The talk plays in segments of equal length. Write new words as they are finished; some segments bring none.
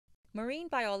Marine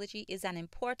biology is an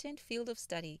important field of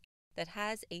study that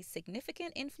has a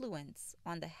significant influence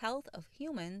on the health of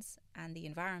humans and the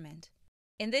environment.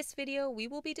 In this video, we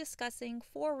will be discussing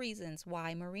 4 reasons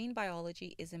why marine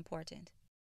biology is important.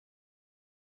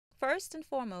 First and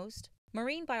foremost,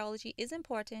 marine biology is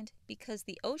important because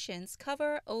the oceans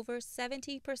cover over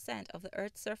 70% of the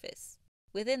Earth's surface.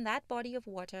 Within that body of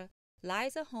water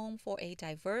lies a home for a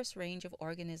diverse range of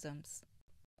organisms.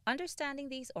 Understanding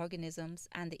these organisms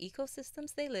and the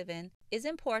ecosystems they live in is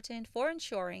important for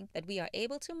ensuring that we are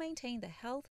able to maintain the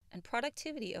health and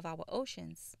productivity of our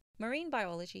oceans. Marine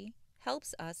biology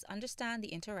helps us understand the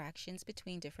interactions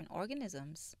between different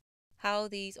organisms, how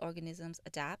these organisms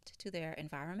adapt to their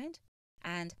environment,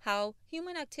 and how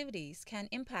human activities can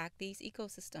impact these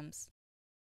ecosystems.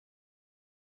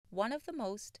 One of the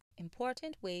most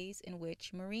important ways in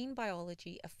which marine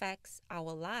biology affects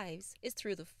our lives is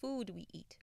through the food we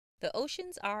eat. The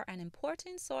oceans are an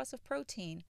important source of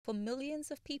protein for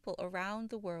millions of people around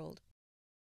the world.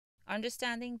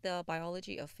 Understanding the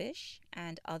biology of fish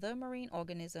and other marine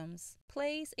organisms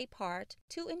plays a part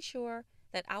to ensure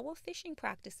that our fishing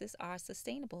practices are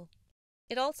sustainable.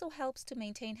 It also helps to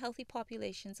maintain healthy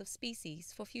populations of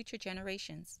species for future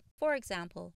generations. For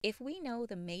example, if we know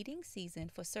the mating season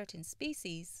for certain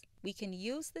species, we can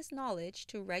use this knowledge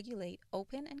to regulate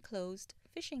open and closed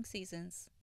fishing seasons.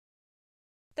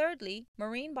 Thirdly,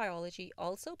 marine biology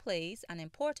also plays an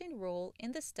important role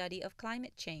in the study of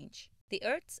climate change. The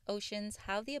Earth's oceans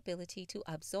have the ability to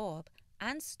absorb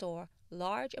and store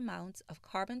large amounts of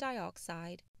carbon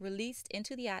dioxide released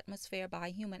into the atmosphere by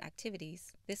human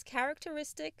activities. This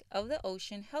characteristic of the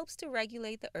ocean helps to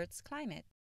regulate the Earth's climate.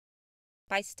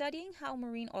 By studying how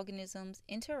marine organisms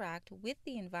interact with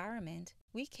the environment,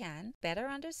 we can better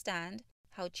understand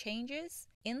how changes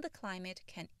in the climate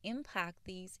can impact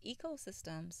these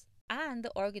ecosystems and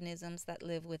the organisms that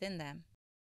live within them.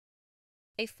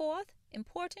 A fourth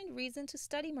important reason to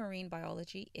study marine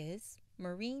biology is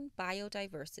marine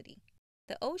biodiversity.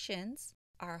 The oceans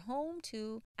are home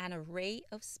to an array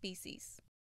of species,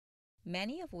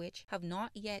 many of which have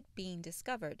not yet been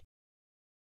discovered.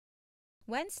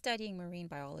 When studying marine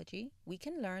biology, we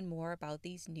can learn more about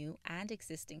these new and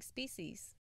existing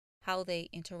species, how they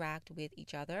interact with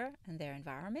each other and their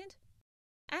environment,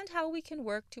 and how we can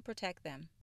work to protect them.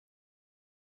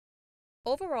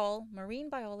 Overall, marine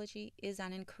biology is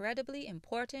an incredibly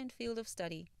important field of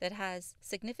study that has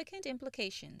significant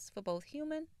implications for both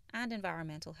human and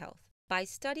environmental health. By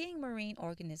studying marine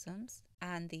organisms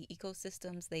and the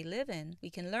ecosystems they live in, we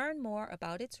can learn more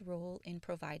about its role in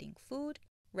providing food,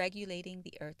 regulating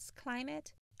the Earth's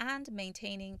climate, and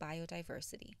maintaining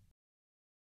biodiversity.